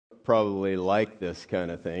probably like this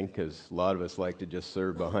kind of thing because a lot of us like to just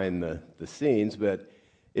serve behind the scenes. But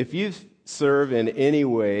if you serve in any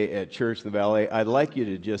way at Church in the Valley, I'd like you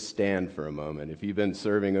to just stand for a moment. If you've been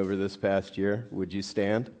serving over this past year, would you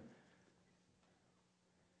stand?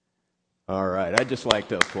 All right. I'd just like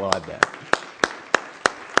to applaud that.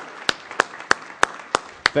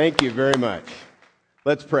 Thank you very much.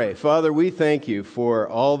 Let's pray. Father, we thank you for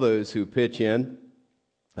all those who pitch in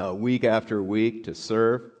week after week to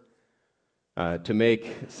serve, to make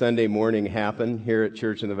Sunday morning happen here at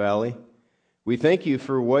Church in the Valley. We thank you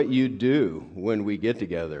for what you do when we get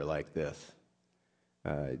together like this.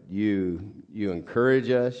 You encourage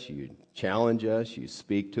us, you challenge us, you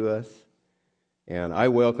speak to us. And I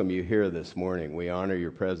welcome you here this morning. We honor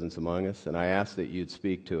your presence among us, and I ask that you'd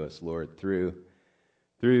speak to us, Lord, through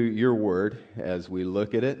your word as we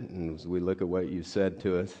look at it and as we look at what you said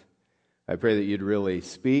to us. I pray that you'd really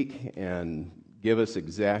speak and give us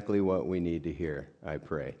exactly what we need to hear, I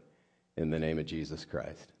pray, in the name of Jesus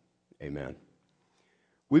Christ. Amen.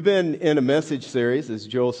 We've been in a message series, as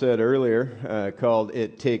Joel said earlier, called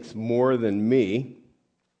It Takes More Than Me.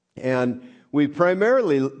 And we've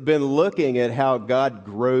primarily been looking at how God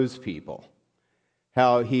grows people,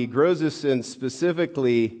 how he grows us in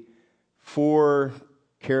specifically 4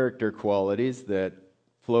 character qualities that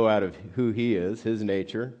flow out of who he is, his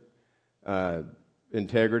nature,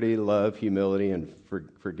 integrity, love, humility, and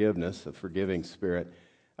forgiveness, a forgiving spirit.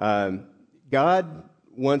 God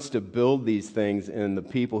wants to build these things in the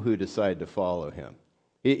people who decide to follow him.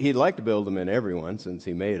 He'd like to build them in everyone since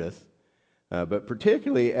he made us. But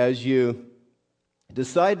particularly as you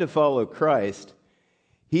decide to follow Christ,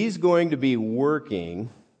 he's going to be working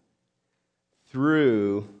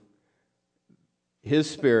through his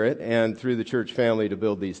Spirit and through the church family to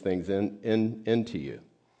build these things into you.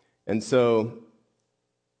 And so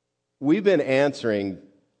we've been answering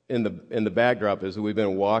in the backdrop as we've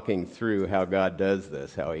been walking through how God does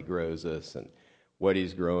this, how he grows us and what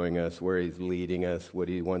he's growing us, where he's leading us, what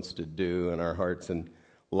he wants to do in our hearts and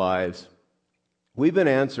lives. We've been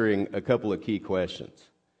answering a couple of key questions.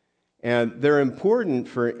 And they're important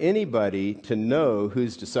for anybody to know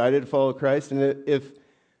who's decided to follow Christ. And if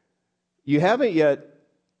you haven't yet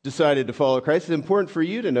decided to follow Christ, it's important for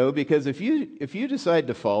you to know, because if you decide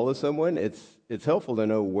to follow someone, it's helpful to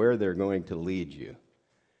know where they're going to lead you.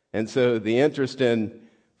 And so the interest in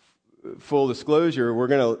full disclosure, we're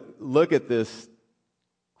going to look at this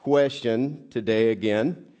question today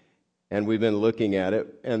again, and we've been looking at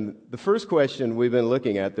it. And the first question we've been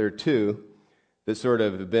looking at, there are 2 that sort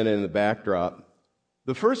of have been in the backdrop.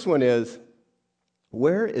 The first one is,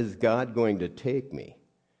 where is God going to take me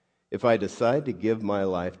if I decide to give my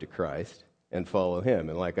life to Christ and follow him?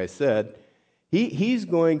 And like I said, he's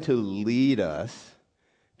going to lead us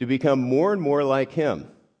to become more and more like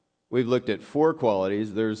him. We've looked at 4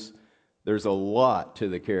 qualities. There's a lot to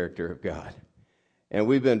the character of God. And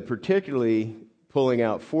we've been particularly pulling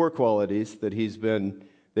out 4 qualities that he's going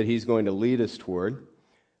to lead us toward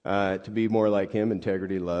to be more like him: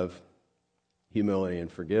 integrity, love, humility, and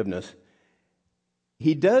forgiveness.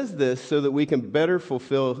 He does this so that we can better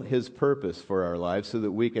fulfill his purpose for our lives, so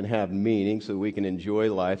that we can have meaning, so that we can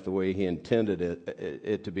enjoy life the way he intended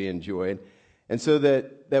it to be enjoyed, and so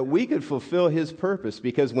that we could fulfill his purpose.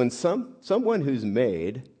 Because when someone who's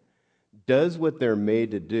made does what they're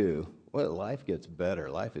made to do, well, life gets better.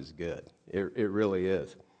 Life is good. It really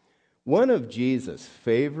is. One of Jesus'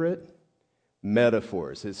 favorite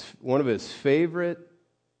metaphors, one of his favorite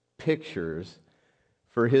pictures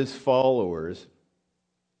for his followers,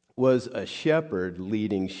 was a shepherd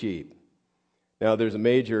leading sheep. Now, there's a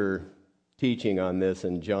major teaching on this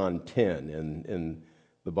in John 10 in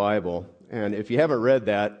the Bible. And if you haven't read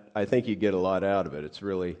that, I think you get a lot out of it. It's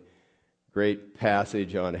really great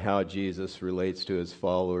passage on how Jesus relates to his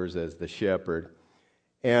followers as the shepherd.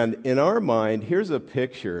 And in our mind, here's a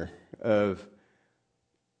picture of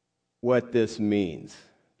what this means,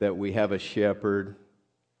 that we have a shepherd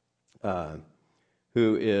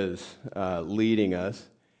who is leading us.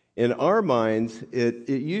 In our minds, it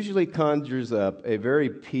usually conjures up a very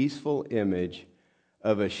peaceful image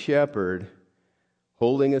of a shepherd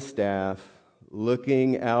holding a staff,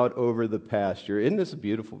 looking out over the pasture. Isn't this a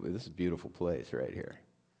beautiful place right here?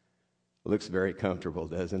 It looks very comfortable,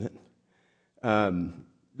 doesn't it?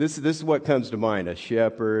 This is what comes to mind: a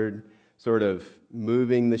shepherd sort of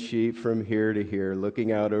moving the sheep from here to here,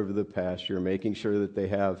 looking out over the pasture, making sure that they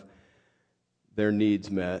have their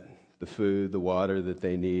needs met, the food, the water that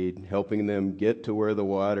they need, helping them get to where the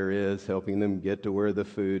water is, helping them get to where the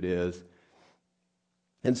food is.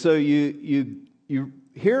 And so you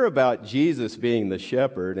hear about Jesus being the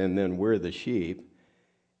shepherd, and then we're the sheep.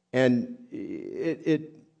 And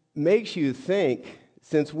it makes you think,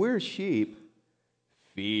 since we're sheep,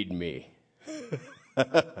 feed me.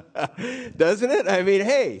 Doesn't it? I mean,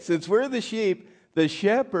 hey, since we're the sheep, the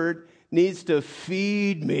shepherd needs to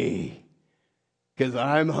feed me because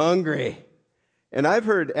I'm hungry. And I've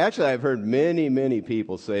heard many, many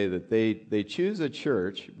people say that they choose a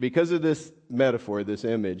church because of this metaphor, this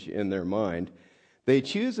image in their mind. They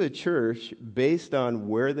choose a church based on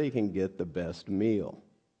where they can get the best meal.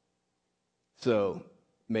 So,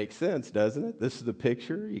 makes sense, doesn't it? This is the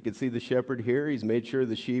picture. You can see the shepherd here. He's made sure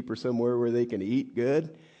the sheep are somewhere where they can eat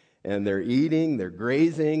good. And they're eating, they're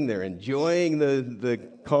grazing, they're enjoying the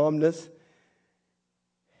calmness.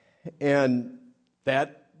 And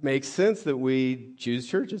that makes sense that we choose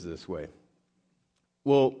churches this way.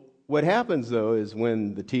 Well, what happens, though, is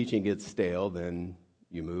when the teaching gets stale, then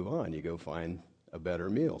you move on. You go find a better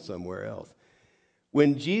meal somewhere else.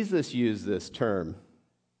 When Jesus used this term,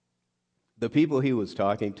 the people he was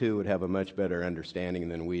talking to would have a much better understanding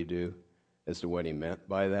than we do as to what he meant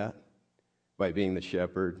by that, by being the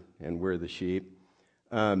shepherd and we're the sheep.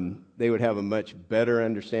 They would have a much better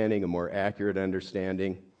understanding, a more accurate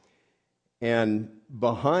understanding. And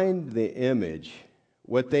behind the image,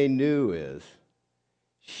 what they knew is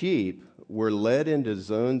sheep were led into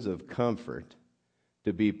zones of comfort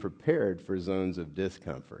to be prepared for zones of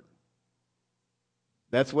discomfort.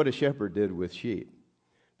 That's what a shepherd did with sheep.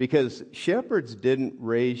 Because shepherds didn't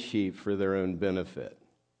raise sheep for their own benefit,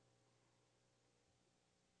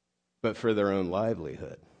 but for their own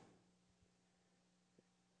livelihood.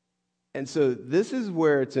 And so this is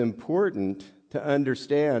where it's important to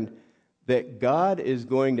understand that God is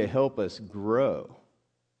going to help us grow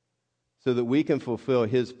so that we can fulfill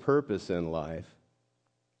His purpose in life.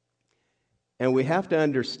 And we have to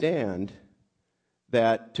understand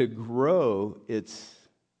that to grow, it's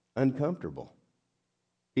uncomfortable.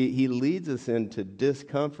 He leads us into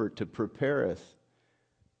discomfort to prepare us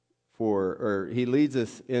he leads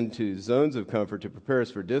us into zones of comfort to prepare us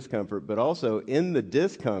for discomfort, but also in the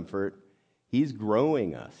discomfort, He's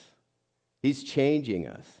growing us. He's changing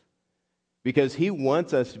us. Because He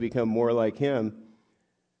wants us to become more like Him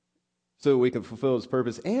so we can fulfill His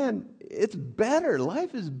purpose. And it's better.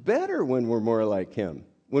 Life is better when we're more like Him.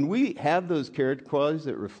 When we have those character qualities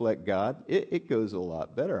that reflect God, it goes a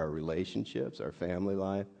lot better. Our relationships, our family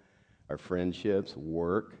life, our friendships,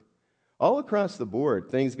 work, all across the board,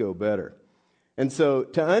 things go better. And so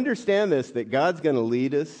to understand this, that God's going to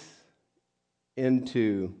lead us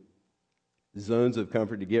into zones of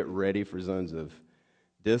comfort to get ready for zones of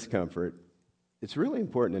discomfort, it's really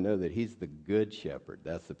important to know that He's the good shepherd.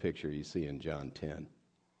 That's the picture you see in John 10.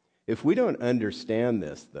 If we don't understand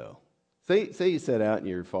this, though, say you set out and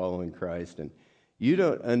you're following Christ and you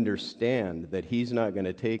don't understand that He's not going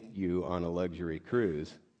to take you on a luxury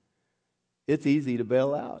cruise, it's easy to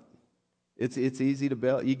bail out. It's easy to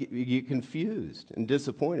bail. You get confused and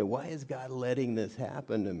disappointed. Why is God letting this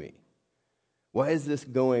happen to me? Why is this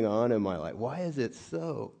going on in my life? Why is it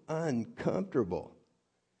so uncomfortable?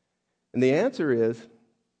 And the answer is,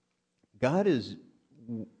 God is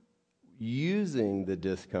using the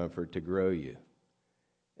discomfort to grow you.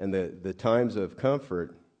 And the times of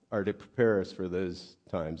comfort are to prepare us for those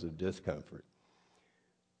times of discomfort.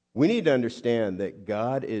 We need to understand that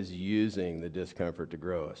God is using the discomfort to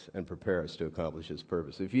grow us and prepare us to accomplish His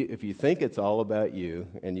purpose. If you think it's all about you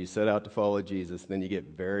and you set out to follow Jesus, then you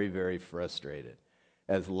get very, very frustrated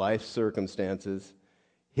as life circumstances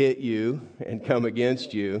hit you and come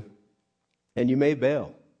against you, and you may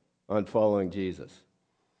bail on following Jesus.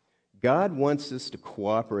 God wants us to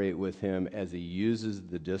cooperate with Him as He uses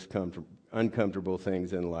the uncomfortable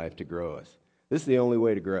things in life to grow us. This is the only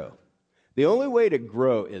way to grow. The only way to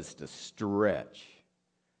grow is to stretch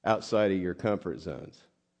outside of your comfort zones.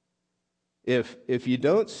 If you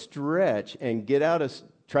don't stretch and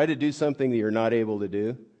try to do something that you're not able to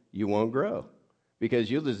do, you won't grow because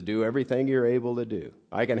you'll just do everything you're able to do.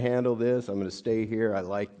 I can handle this. I'm going to stay here. I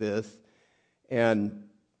like this. And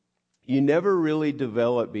you never really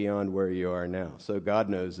develop beyond where you are now. So God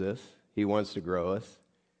knows this. He wants to grow us.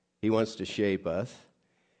 He wants to shape us.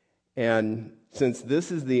 And since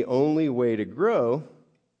this is the only way to grow,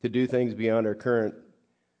 to do things beyond our current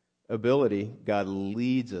ability, God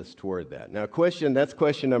leads us toward that. Now, that's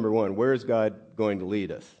question number one. Where is God going to lead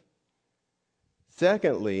us?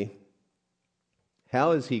 Secondly,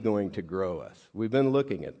 how is He going to grow us? We've been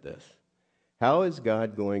looking at this. How is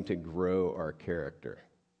God going to grow our character?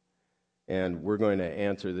 And we're going to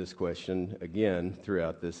answer this question again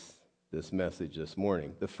throughout this message this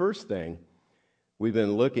morning. The first thing we've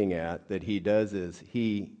been looking at that He does is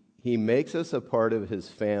He makes us a part of His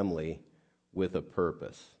family with a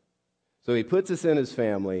purpose. So he puts us in his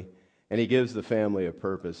family, and he gives the family a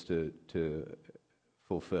purpose to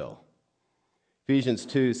fulfill. Ephesians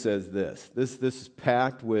 2 says this is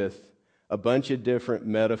packed with a bunch of different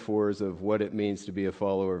metaphors of what it means to be a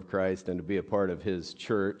follower of Christ and to be a part of his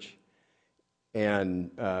church.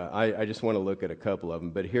 And I just want to look at a couple of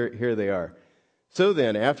them, but here they are. So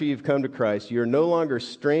then, after you've come to Christ, you're no longer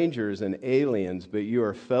strangers and aliens, but you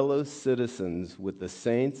are fellow citizens with the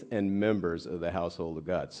saints and members of the household of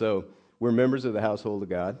God. So we're members of the household of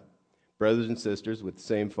God, brothers and sisters with the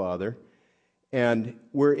same Father. And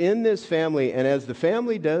we're in this family, and as the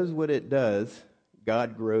family does what it does,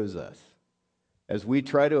 God grows us. As we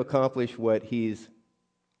try to accomplish what he's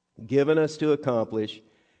given us to accomplish,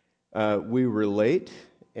 we relate,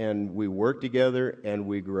 and we work together, and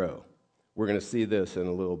we grow. We're going to see this in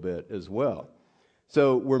a little bit as well.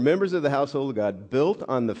 So we're members of the household of God, built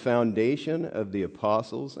on the foundation of the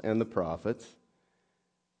apostles and the prophets,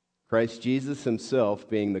 Christ Jesus himself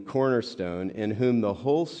being the cornerstone, in whom the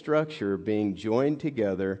whole structure being joined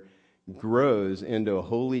together grows into a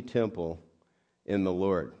holy temple in the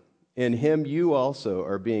Lord. In him you also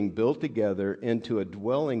are being built together into a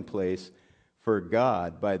dwelling place for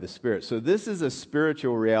God by the Spirit. So this is a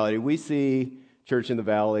spiritual reality. We see Church in the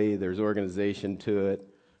Valley, there's organization to it.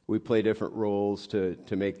 We play different roles to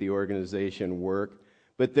make the organization work.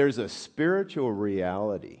 But there's a spiritual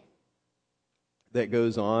reality that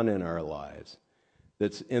goes on in our lives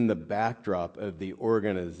that's in the backdrop of the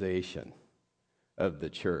organization of the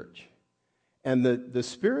church. And the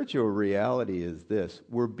spiritual reality is this: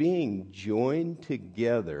 we're being joined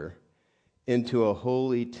together into a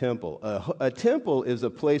holy temple. A temple is a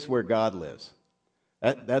place where God lives.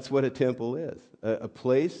 That's what a temple is, a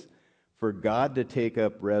place for God to take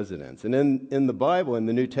up residence. And in the Bible, in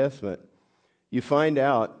the New Testament, you find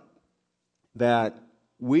out that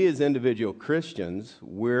we as individual Christians,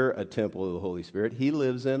 we're a temple of the Holy Spirit. He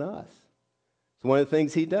lives in us. It's one of the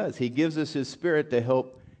things he does. He gives us his Spirit to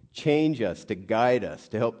help change us, to guide us,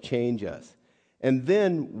 to help change us. And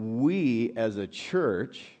then we as a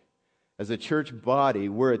church body,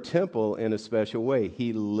 we're a temple in a special way.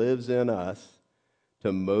 He lives in us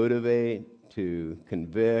to motivate, to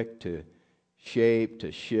convict, to shape,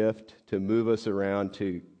 to shift, to move us around,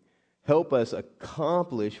 to help us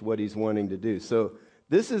accomplish what he's wanting to do. So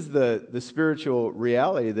this is the spiritual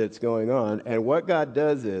reality that's going on. And what God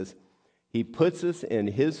does is he puts us in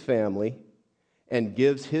his family and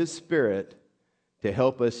gives his Spirit to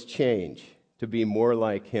help us change, to be more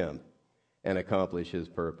like him and accomplish his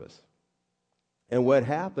purpose. And what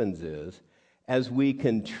happens is, as we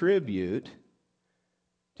contribute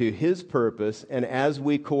to his purpose and as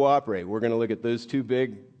we cooperate, we're going to look at those two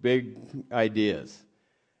big ideas.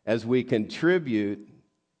 As we contribute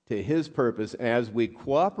to his purpose, and as we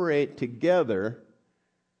cooperate together,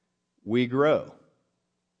 we grow.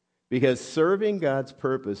 Because serving God's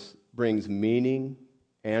purpose brings meaning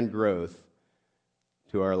and growth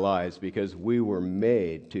to our lives, because we were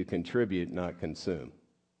made to contribute, not consume.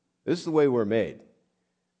 This is the way we're made.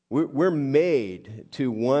 We're made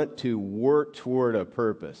to want to work toward a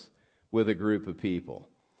purpose with a group of people.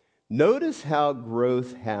 Notice how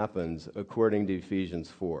growth happens according to Ephesians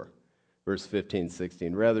 4. Verse 15,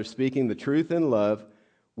 16. Rather, speaking the truth in love,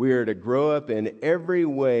 we are to grow up in every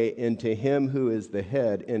way into him who is the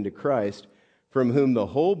head, into Christ, from whom the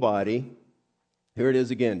whole body, here it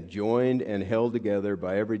is again, joined and held together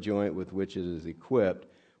by every joint with which it is equipped,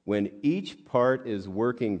 when each part is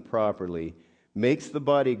working properly, makes the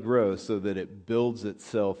body grow so that it builds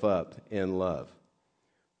itself up in love.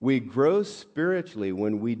 We grow spiritually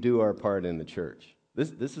when we do our part in the church.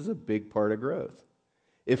 This is a big part of growth.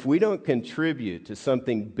 If we don't contribute to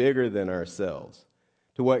something bigger than ourselves,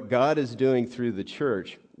 to what God is doing through the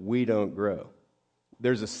church, we don't grow.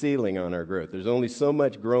 There's a ceiling on our growth. There's only so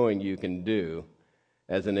much growing you can do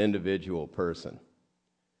as an individual person.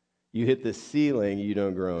 You hit the ceiling, you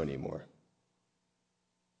don't grow anymore.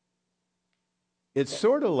 It's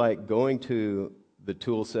sort of like going to the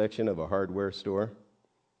tool section of a hardware store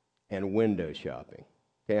and window shopping.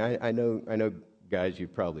 Okay, I know, guys,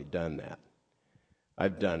 you've probably done that.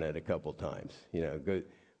 I've done it a couple times,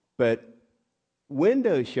 but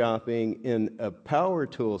window shopping in a power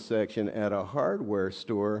tool section at a hardware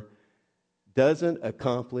store doesn't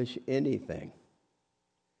accomplish anything.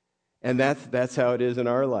 And that's how it is in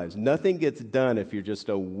our lives. Nothing gets done if you're just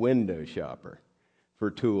a window shopper for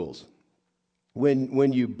tools.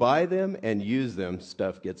 When you buy them and use them,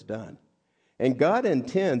 stuff gets done. And God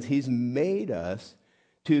intends, he's made us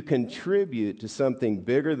to contribute to something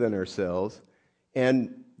bigger than ourselves.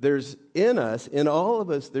 And there's in us, in all of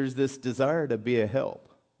us, there's this desire to be a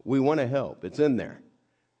help. We want to help. It's in there.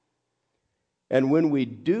 And when we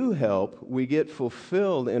do help, we get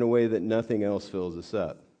fulfilled in a way that nothing else fills us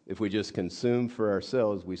up. If we just consume for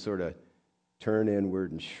ourselves, we sort of turn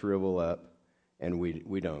inward and shrivel up, and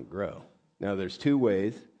we don't grow. Now, there's two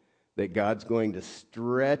ways that God's going to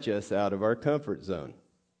stretch us out of our comfort zone.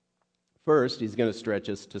 First, he's going to stretch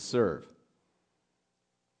us to serve.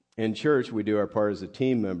 In church, we do our part as a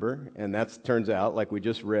team member, and that turns out, like we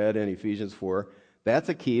just read in Ephesians 4, that's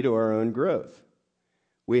a key to our own growth.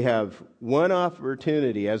 We have one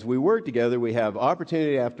opportunity. As we work together, we have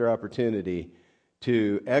opportunity after opportunity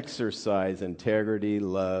to exercise integrity,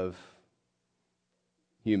 love,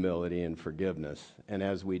 humility, and forgiveness. And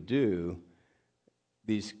as we do,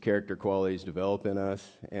 these character qualities develop in us,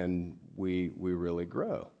 and we really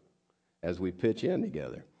grow as we pitch in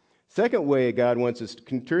together. Second way God wants us to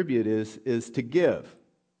contribute is to give.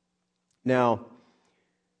 Now,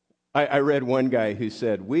 I read one guy who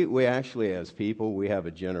said, we actually, as people, we have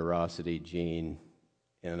a generosity gene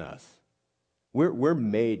in us. We're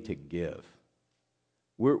made to give.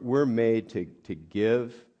 We're made to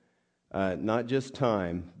give, not just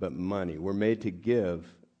time, but money. We're made to give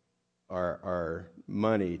our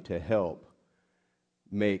money to help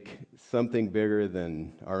make something bigger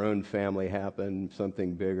than our own family happen,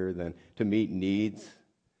 something bigger than to meet needs.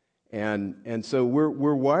 And so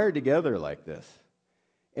we're wired together like this.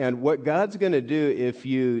 And what God's going to do if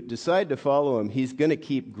you decide to follow him, he's going to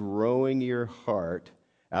keep growing your heart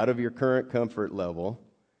out of your current comfort level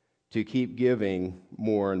to keep giving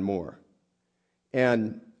more and more.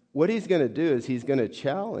 And what he's going to do is he's going to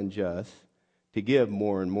challenge us to give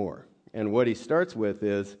more and more. And what he starts with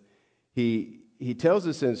is he tells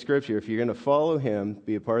us in Scripture, if you're going to follow him,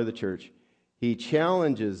 be a part of the church, he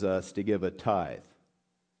challenges us to give a tithe,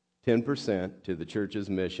 10% to the church's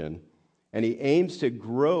mission. And he aims to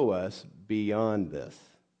grow us beyond this.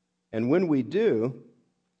 And when we do,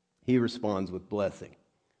 he responds with blessing.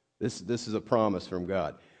 This is a promise from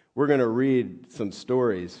God. We're going to read some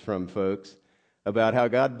stories from folks about how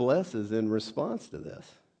God blesses in response to this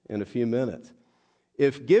in a few minutes.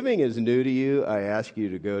 If giving is new to you, I ask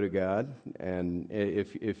you to go to God. And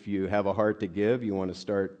if you have a heart to give, you want to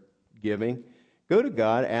start giving, go to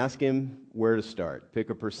God, ask him where to start. Pick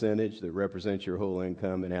a percentage that represents your whole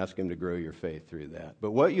income and ask him to grow your faith through that.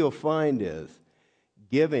 But what you'll find is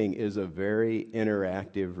giving is a very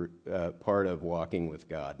interactive part of walking with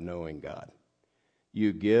God, knowing God.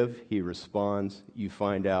 You give, he responds, you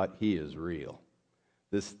find out he is real.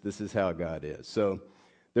 This is how God is. So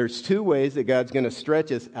there's two ways that God's going to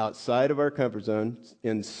stretch us outside of our comfort zone.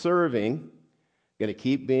 In serving, going to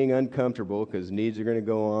keep being uncomfortable because needs are going to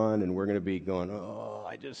go on, and we're going to be going,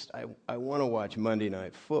 I want to watch Monday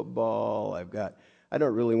Night Football. I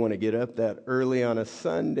don't really want to get up that early on a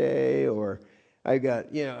Sunday, or and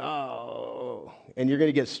you're going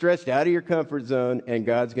to get stretched out of your comfort zone, and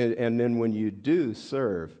and then when you do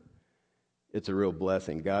serve, it's a real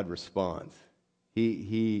blessing. God responds.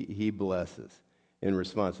 He blesses in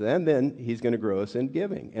response to that. And then he's going to grow us in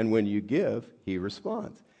giving. And when you give, he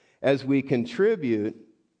responds. As we contribute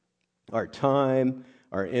our time,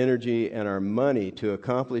 our energy, and our money to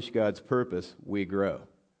accomplish God's purpose, we grow.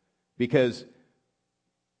 Because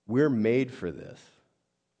we're made for this.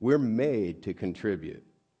 We're made to contribute.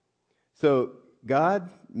 So God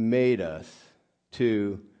made us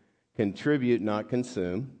to contribute, not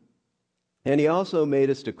consume. And he also made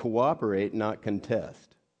us to cooperate, not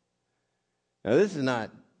contest. Now, this is not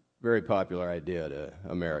a very popular idea to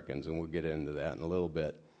Americans, and we'll get into that in a little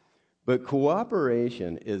bit. But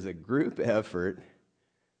cooperation is a group effort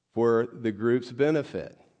for the group's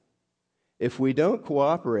benefit. If we don't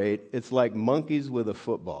cooperate, it's like monkeys with a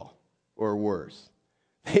football, or worse.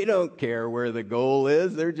 They don't care where the goal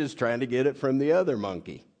is. They're just trying to get it from the other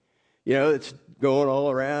monkey. It's going all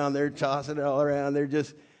around. They're tossing it all around. They're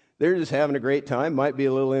just having a great time. Might be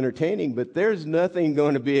a little entertaining, but there's nothing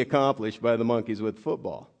going to be accomplished by the monkeys with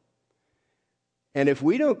football. And if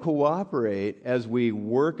we don't cooperate as we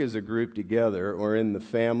work as a group together, or in the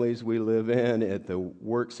families we live in, at the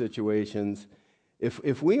work situations,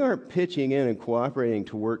 if we aren't pitching in and cooperating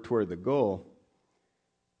to work toward the goal,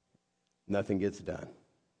 nothing gets done.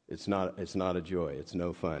 It's not a joy. It's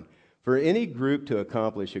no fun. For any group to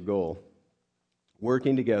accomplish a goal,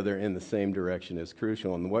 working together in the same direction is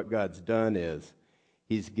crucial. And what God's done is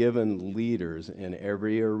he's given leaders in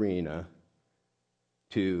every arena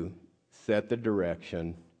to set the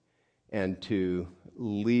direction and to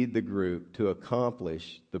lead the group to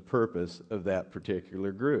accomplish the purpose of that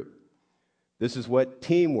particular group. This is what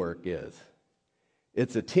teamwork is.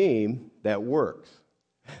 It's a team that works.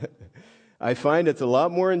 I find it's a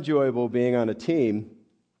lot more enjoyable being on a team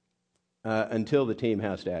until the team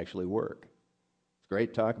has to actually work.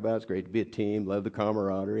 great to talk about. It's great to be a team. Love the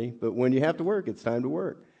camaraderie. But when you have to work, it's time to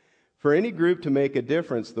work. For any group to make a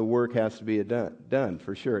difference, the work has to be done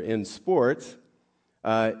for sure. In sports,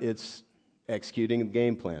 it's executing the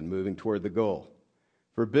game plan, moving toward the goal.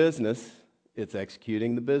 For business, it's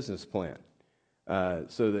executing the business plan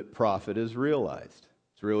so that profit is realized.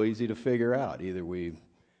 It's real easy to figure out. Either we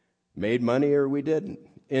made money or we didn't.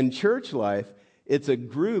 In church life, it's a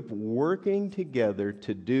group working together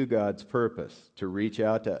to do God's purpose, to reach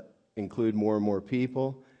out to include more and more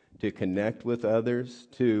people, to connect with others,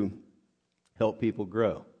 to help people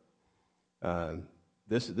grow.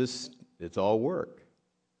 It's all work.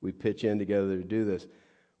 We pitch in together to do this.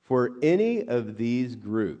 For any of these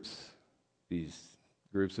groups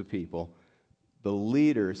of people, the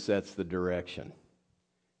leader sets the direction,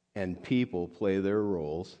 and people play their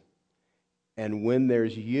roles. And when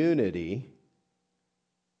there's unity,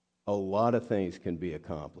 a lot of things can be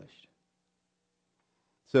accomplished.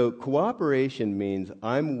 So cooperation means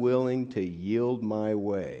I'm willing to yield my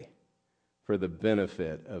way for the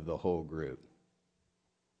benefit of the whole group.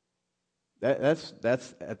 That's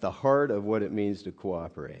at the heart of what it means to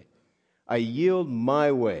cooperate. I yield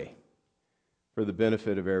my way for the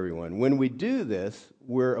benefit of everyone. When we do this,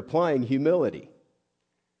 we're applying humility,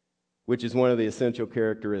 which is one of the essential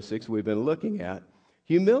characteristics we've been looking at.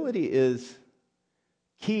 Humility is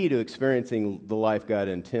key to experiencing the life God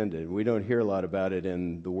intended. We don't hear a lot about it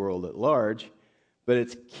in the world at large, but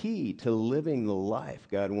it's key to living the life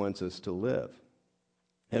God wants us to live.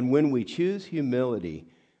 And when we choose humility,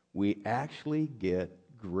 we actually get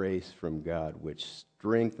grace from God, which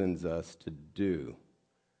strengthens us to do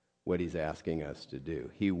what He's asking us to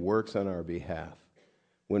do. He works on our behalf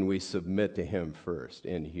when we submit to Him first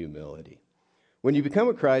in humility. When you become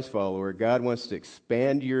a Christ follower, God wants to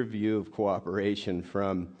expand your view of cooperation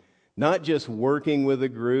from not just working with a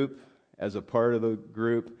group as a part of the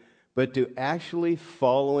group, but to actually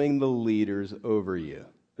following the leaders over you.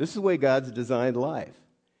 This is the way God's designed life.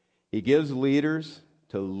 He gives leaders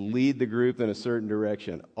to lead the group in a certain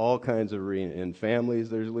direction, all kinds of arenas. In families,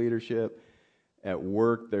 there's leadership. At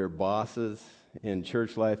work, there are bosses. In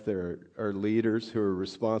church life, there are leaders who are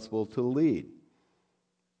responsible to lead.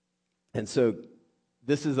 And so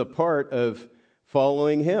this is a part of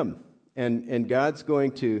following Him. And God's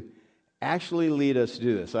going to actually lead us to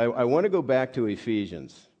do this. I want to go back to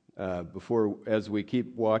Ephesians as we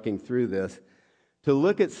keep walking through this, to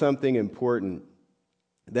look at something important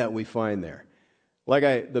that we find there.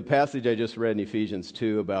 Like the passage I just read in Ephesians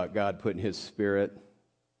 2 about God putting His Spirit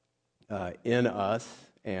in us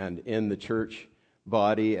and in the church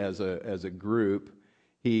body as a group.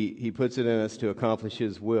 He puts it in us to accomplish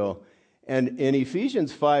His will. And in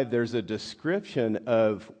Ephesians 5, there's a description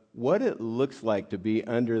of what it looks like to be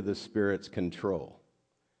under the Spirit's control.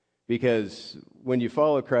 Because when you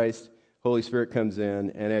follow Christ, Holy Spirit comes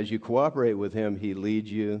in, and as you cooperate with Him, He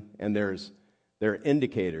leads you, and there are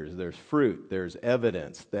indicators, there's fruit, there's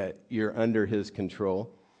evidence that you're under His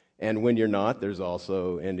control. And when you're not, there's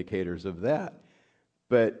also indicators of that.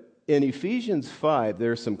 But in Ephesians 5,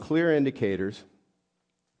 there are some clear indicators,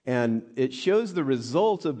 and it shows the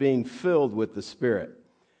results of being filled with the Spirit.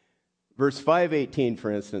 Verse 5:18,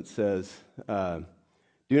 for instance, says,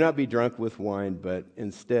 do not be drunk with wine, but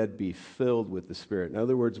instead be filled with the Spirit. In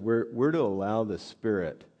other words, we're to allow the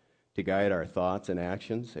Spirit to guide our thoughts and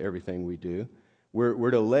actions, everything we do.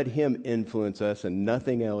 We're to let Him influence us, and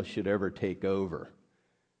nothing else should ever take over.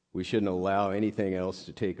 We shouldn't allow anything else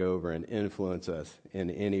to take over and influence us in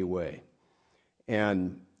any way.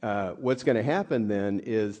 And what's going to happen then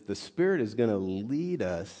is the Spirit is going to lead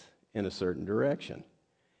us in a certain direction.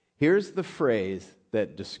 Here's the phrase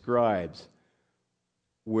that describes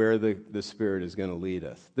where the Spirit is going to lead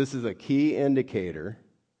us. This is a key indicator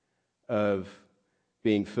of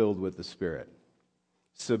being filled with the Spirit.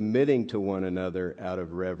 Submitting to one another out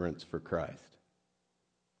of reverence for Christ.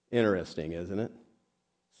 Interesting, isn't it?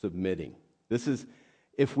 Submitting. This is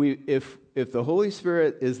if the Holy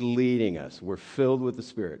Spirit is leading us, we're filled with the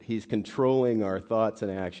Spirit. He's controlling our thoughts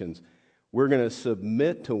and actions. We're going to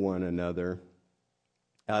submit to one another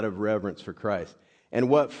out of reverence for Christ. And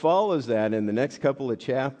what follows that in the next couple of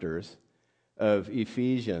chapters of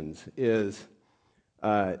Ephesians is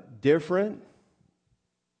different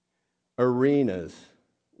arenas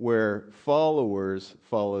where followers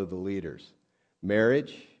follow the leaders.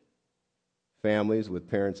 Marriage, families with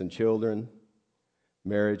parents and children,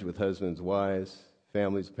 marriage with husbands, wives,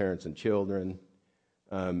 families, parents, and children,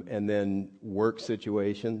 and then work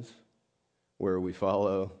situations where we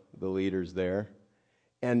follow the leaders there.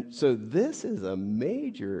 And so this is a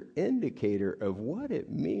major indicator of what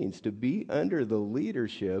it means to be under the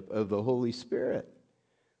leadership of the Holy Spirit.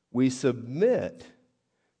 We submit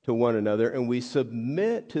to one another, and we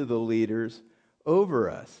submit to the leaders over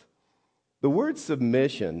us. The word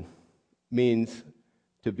submission means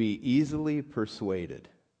to be easily persuaded.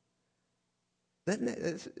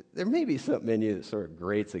 There may be something in you that sort of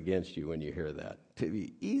grates against you when you hear that. To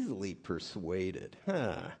be easily persuaded.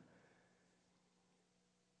 But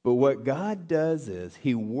what God does is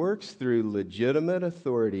he works through legitimate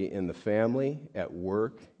authority in the family, at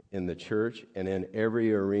work, in the church, and in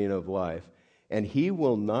every arena of life. And he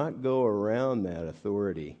will not go around that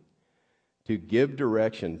authority to give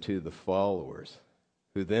direction to the followers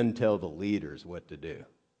who then tell the leaders what to do.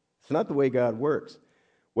 It's not the way God works.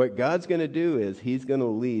 What God's going to do is he's going to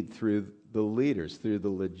lead through the leaders, through the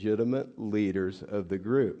legitimate leaders of the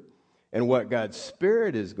group. And what God's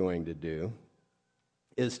Spirit is going to do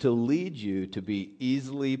is to lead you to be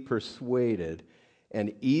easily persuaded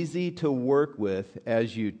and easy to work with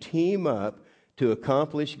as you team up to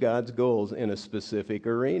accomplish God's goals in a specific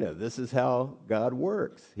arena. This is how God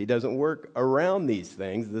works. He doesn't work around these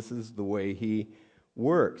things. This is the way he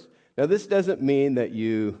works. Now, this doesn't mean that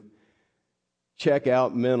you check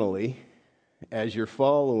out mentally as you're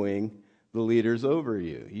following the leaders over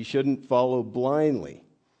you. You shouldn't follow blindly.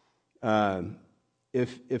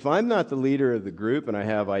 If I'm not the leader of the group and I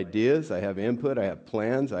have ideas, I have input, I have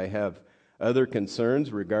plans, I have other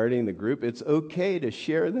concerns regarding the group, it's okay to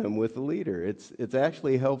share them with the leader. It's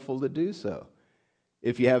actually helpful to do so.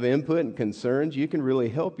 If you have input and concerns, you can really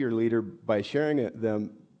help your leader by sharing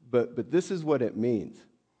them, but this is what it means.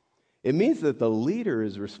 It means that the leader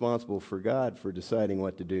is responsible for God for deciding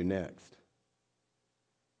what to do next.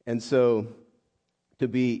 And so to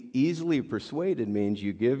be easily persuaded means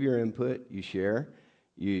you give your input, you share,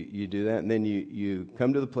 you do that, and then you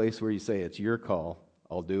come to the place where you say, it's your call,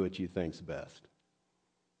 I'll do what you think's best.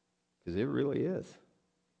 Because it really is.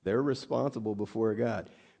 They're responsible before God.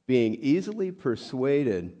 Being easily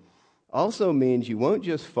persuaded also means you won't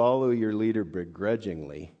just follow your leader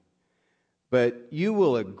begrudgingly, but you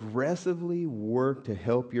will aggressively work to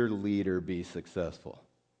help your leader be successful.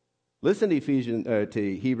 Listen to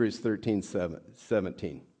Hebrews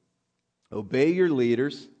 13:17. Obey your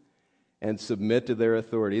leaders and submit to their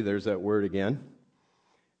authority. There's that word again.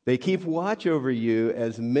 They keep watch over you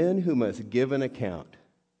as men who must give an account.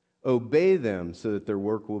 Obey them so that their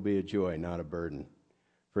work will be a joy, not a burden,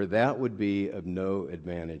 for that would be of no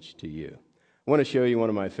advantage to you. I want to show you one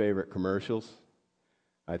of my favorite commercials,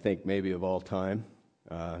 I think maybe of all time,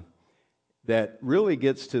 that really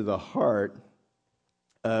gets to the heart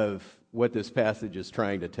of what this passage is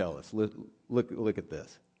trying to tell us. Look at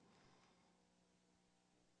this.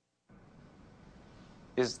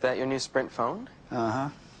 Is that your new Sprint phone? Uh-huh.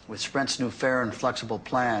 With Sprint's new fair and flexible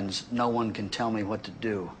plans, no one can tell me what to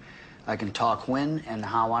do. I can talk when and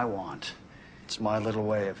how I want. It's my little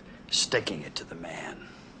way of sticking it to the man.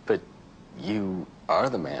 But you are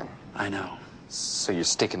the man. I know. So you're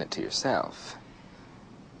sticking it to yourself.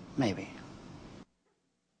 Maybe.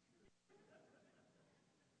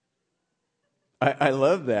 I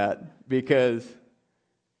love that because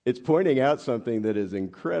it's pointing out something that is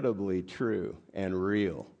incredibly true and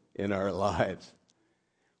real in our lives.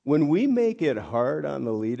 When we make it hard on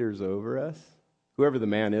the leaders over us, whoever the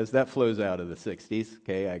man is, that flows out of the 60s.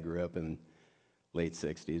 Okay, I grew up in late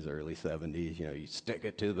 60s, early 70s. You stick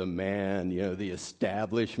it to the man, the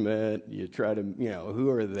establishment. You try to, who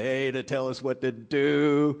are they to tell us what to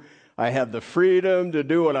do? I have the freedom to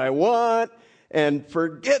do what I want, and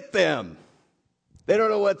forget them. They don't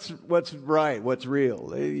know what's right, what's real.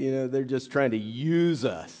 They're just trying to use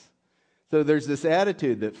us. So there's this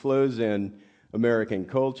attitude that flows in American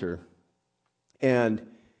culture, and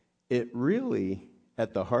it really,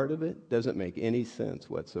 at the heart of it, doesn't make any sense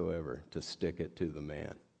whatsoever to stick it to the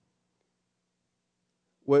man.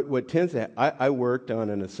 What tends to I worked on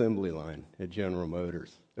an assembly line at General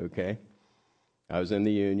Motors, okay? I was in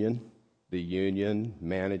the union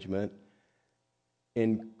management,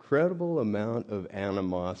 incredible amount of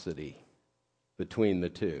animosity between the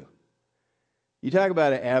two. You talk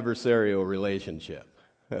about an adversarial relationship,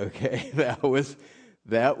 okay? That was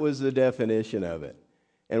the definition of it.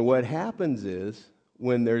 And what happens is,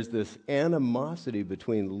 when there's this animosity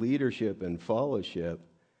between leadership and fellowship,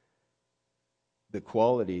 the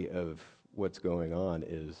quality of what's going on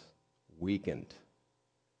is weakened.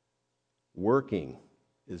 Working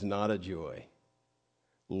is not a joy.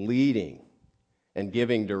 Leading and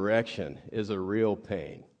giving direction is a real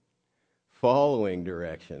pain. Following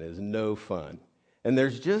direction is no fun. And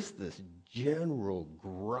there's just this general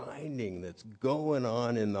grinding that's going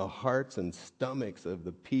on in the hearts and stomachs of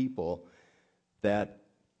the people that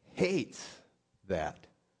hates that.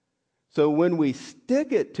 So when we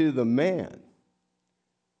stick it to the man,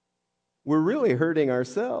 we're really hurting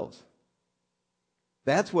ourselves.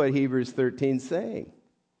 That's what Hebrews 13 is saying.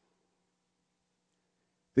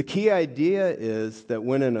 The key idea is that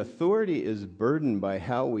when an authority is burdened by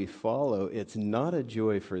how we follow, it's not a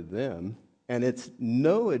joy for them, and it's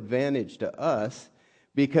no advantage to us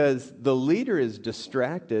because the leader is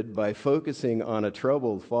distracted by focusing on a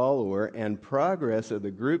troubled follower, and progress of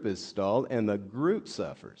the group is stalled, and the group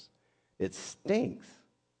suffers. It stinks.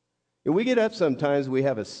 And we get up sometimes, we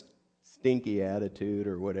have a stinky attitude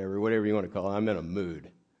or whatever you want to call it. I'm in a mood.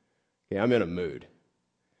 Okay, I'm in a mood.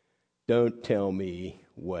 Don't tell me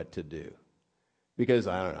what to do. Because,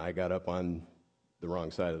 I don't know, I got up on the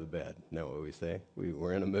wrong side of the bed. Know what we say?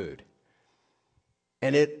 We're in a mood.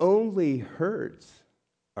 And it only hurts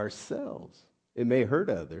ourselves. It may hurt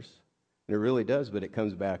others, and it really does, but it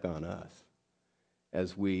comes back on us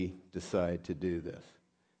as we decide to do this,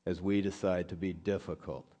 as we decide to be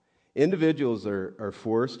difficult. Individuals are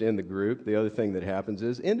forced in the group. The other thing that happens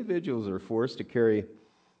is individuals are forced to carry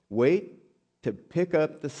weight to pick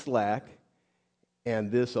up the slack,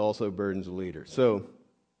 and this also burdens the leader. So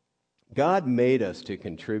God made us to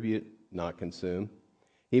contribute, not consume.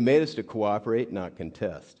 He made us to cooperate, not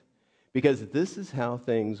contest. Because this is how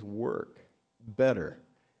things work better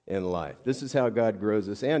in life. This is how God grows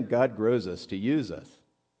us, and God grows us to use us.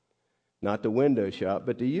 Not to window shop,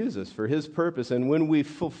 but to use us for His purpose. And when we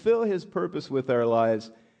fulfill His purpose with our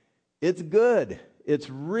lives, it's good. It's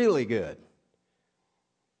really good.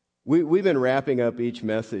 We've been wrapping up each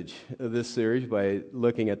message of this series by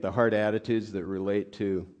looking at the heart attitudes that relate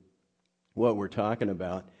to what we're talking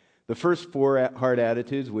about. The first 4 heart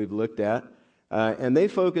attitudes we've looked at, and they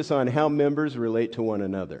focus on how members relate to one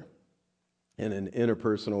another in an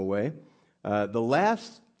interpersonal way. The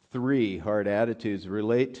last 3 heart attitudes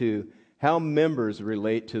relate to how members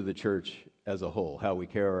relate to the church as a whole, how we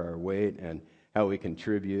carry our weight and how we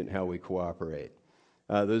contribute and how we cooperate.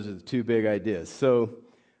 Those are the 2 big ideas. So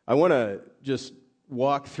I want to just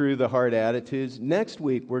walk through the heart attitudes. Next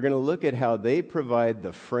week, we're going to look at how they provide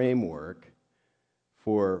the framework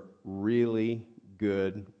for really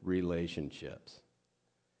good relationships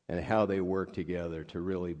and how they work together to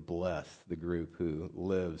really bless the group who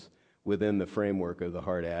lives within the framework of the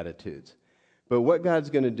heart attitudes. But what God's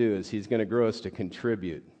going to do is He's going to grow us to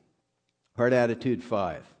contribute. Heart attitude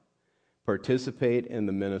 5, participate in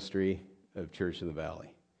the ministry of Church of the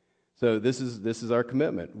Valley. So this is our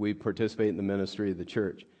commitment. We participate in the ministry of the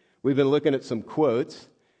church. We've been looking at some quotes,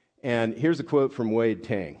 and here's a quote from Wade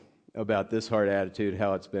Tang about this heart attitude,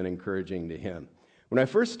 how it's been encouraging to him. When I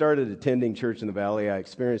first started attending Church in the Valley, I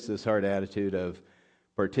experienced this heart attitude of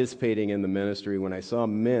participating in the ministry when I saw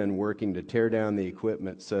men working to tear down the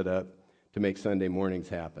equipment set up to make Sunday mornings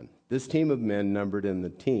happen. This team of men numbered in the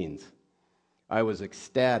teens. I was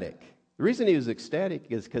ecstatic. The reason he was ecstatic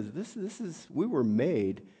is because we were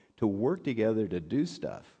made to work together to do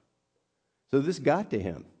stuff. So this got to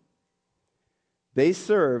him. They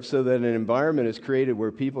serve so that an environment is created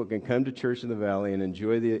where people can come to Church in the Valley and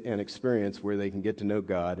enjoy an experience where they can get to know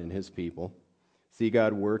God and His people, see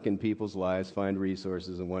God work in people's lives, find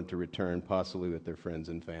resources, and want to return, possibly with their friends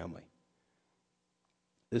and family.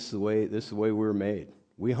 This is the way we're made.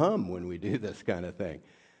 We hum when we do this kind of thing.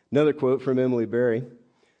 Another quote from Emily Berry.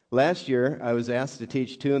 Last year, I was asked to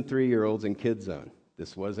teach 2- and 3-year-olds in Kids Zone.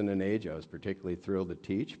 This wasn't an age I was particularly thrilled to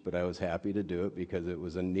teach, but I was happy to do it because it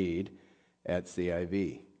was a need at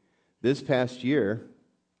CIV. This past year,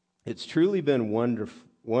 it's truly been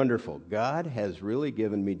wonderful. God has really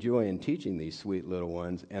given me joy in teaching these sweet little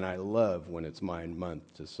ones, and I love when it's my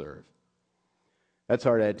month to serve. That's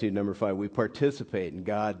heart attitude number 5. We participate, and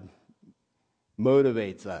God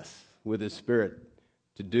motivates us with His Spirit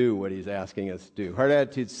to do what He's asking us to do. Heart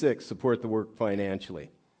attitude 6, support the work financially.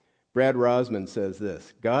 Brad Rosman says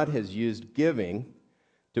this: God has used giving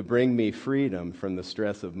to bring me freedom from the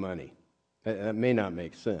stress of money. That may not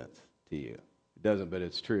make sense to you. It doesn't, but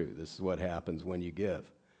it's true. This is what happens when you give.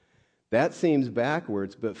 That seems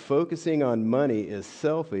backwards, but focusing on money is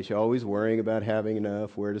selfish, always worrying about having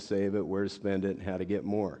enough, where to save it, where to spend it, and how to get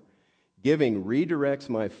more. Giving redirects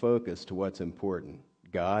my focus to what's important,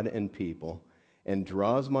 God and people, and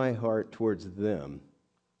draws my heart towards them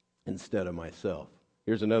instead of myself.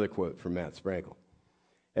 Here's another quote from Matt Sprankle.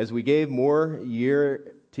 As we gave more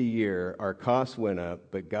year to year, our costs went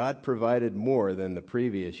up, but God provided more than the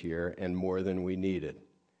previous year and more than we needed.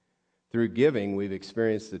 Through giving, we've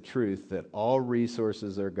experienced the truth that all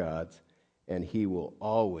resources are God's, and He will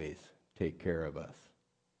always take care of us.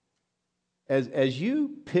 As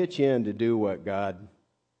you pitch in to do what God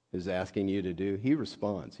is asking you to do, He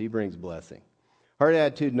responds. He brings blessing. Heart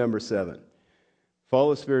attitude number 7.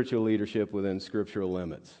 Follow spiritual leadership within scriptural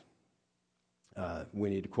limits.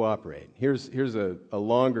 We need to cooperate. Here's a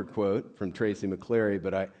longer quote from Tracy McClary,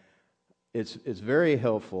 but it's very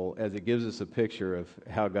helpful as it gives us a picture of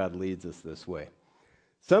how God leads us this way.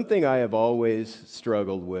 Something I have always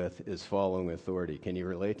struggled with is following authority. Can you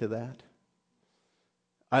relate to that?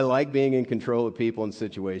 I like being in control of people and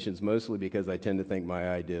situations, mostly because I tend to think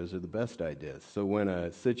my ideas are the best ideas. So when a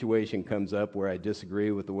situation comes up where I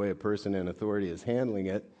disagree with the way a person in authority is handling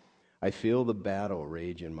it, I feel the battle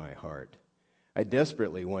rage in my heart. I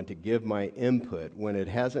desperately want to give my input when it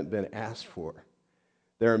hasn't been asked for.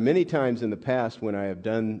 There are many times in the past when I have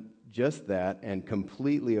done just that and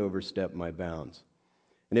completely overstepped my bounds.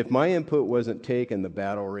 And if my input wasn't taken, the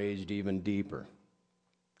battle raged even deeper.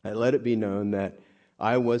 I let it be known that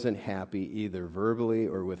I wasn't happy either verbally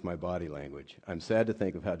or with my body language. I'm sad to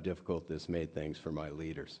think of how difficult this made things for my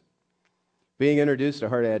leaders. Being introduced to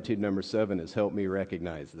heart attitude number 7 has helped me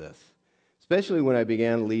recognize this, especially when I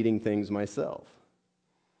began leading things myself.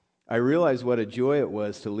 I realized what a joy it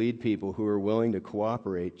was to lead people who were willing to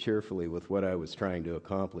cooperate cheerfully with what I was trying to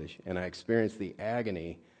accomplish, and I experienced the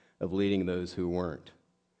agony of leading those who weren't.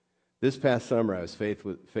 This past summer, I was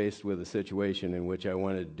faced with a situation in which I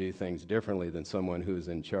wanted to do things differently than someone who was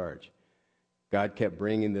in charge. God kept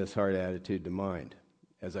bringing this heart attitude to mind.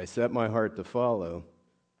 As I set my heart to follow,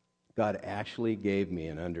 God actually gave me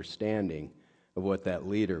an understanding of what that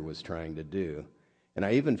leader was trying to do. And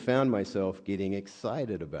I even found myself getting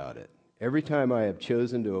excited about it. Every time I have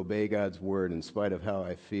chosen to obey God's word in spite of how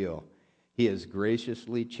I feel, He has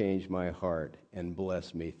graciously changed my heart and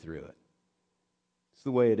blessed me through it. It's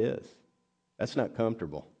the way it is. That's not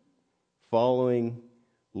comfortable. Following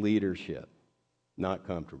leadership, not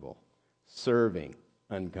comfortable. Serving,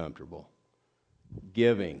 uncomfortable.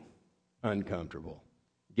 Giving, uncomfortable.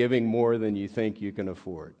 Giving more than you think you can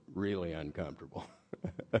afford, really uncomfortable.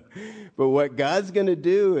 But what God's going to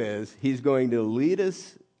do is He's going to lead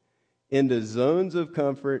us into zones of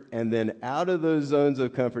comfort and then out of those zones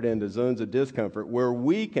of comfort into zones of discomfort where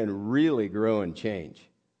we can really grow and change.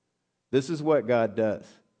 This is what God does.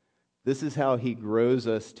 This is how He grows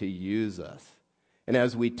us to use us. And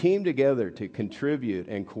as we team together to contribute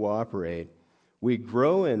and cooperate, we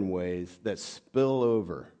grow in ways that spill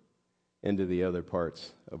over into the other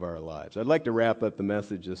parts of our lives. I'd like to wrap up the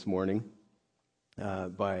message this morning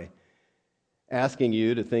by asking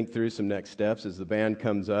you to think through some next steps as the band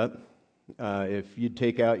comes up. If you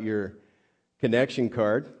take out your connection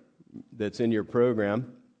card that's in your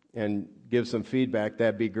program and give some feedback,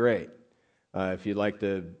 that'd be great. If you'd like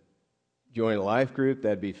to join a life group,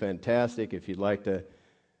 that'd be fantastic. If you'd like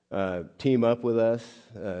to team up with us,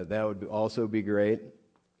 that would also be great.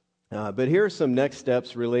 But here are some next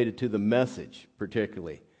steps related to the message,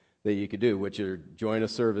 particularly, that you could do, which are join a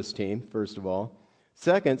service team, first of all.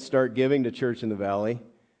 Second, start giving to Church in the Valley.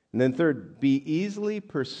 And then third, be easily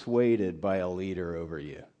persuaded by a leader over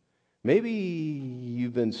you. Maybe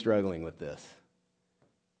you've been struggling with this,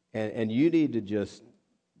 and you need to just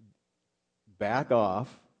back off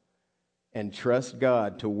and trust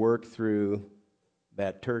God to work through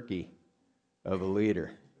that turkey of a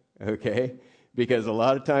leader, okay? Because a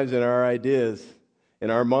lot of times in our ideas,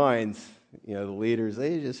 in our minds, the leaders,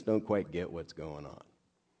 they just don't quite get what's going on.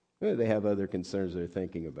 They have other concerns they're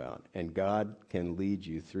thinking about, and God can lead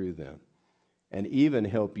you through them and even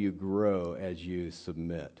help you grow as you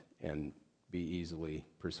submit and be easily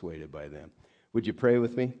persuaded by them. Would you pray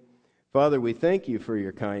with me? Father, we thank you for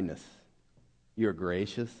your kindness. You're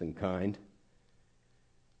gracious and kind.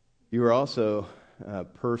 You are also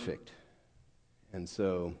perfect. And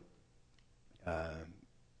so I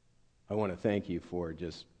want to thank you for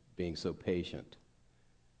just being so patient.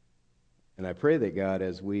 And I pray that, God,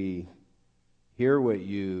 as we hear what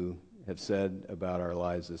you have said about our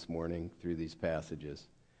lives this morning through these passages,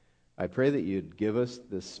 I pray that you'd give us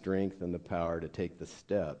the strength and the power to take the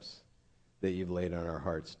steps that you've laid on our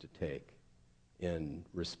hearts to take in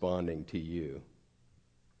responding to you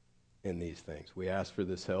in these things. We ask for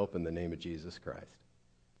this help in the name of Jesus Christ.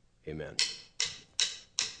 Amen.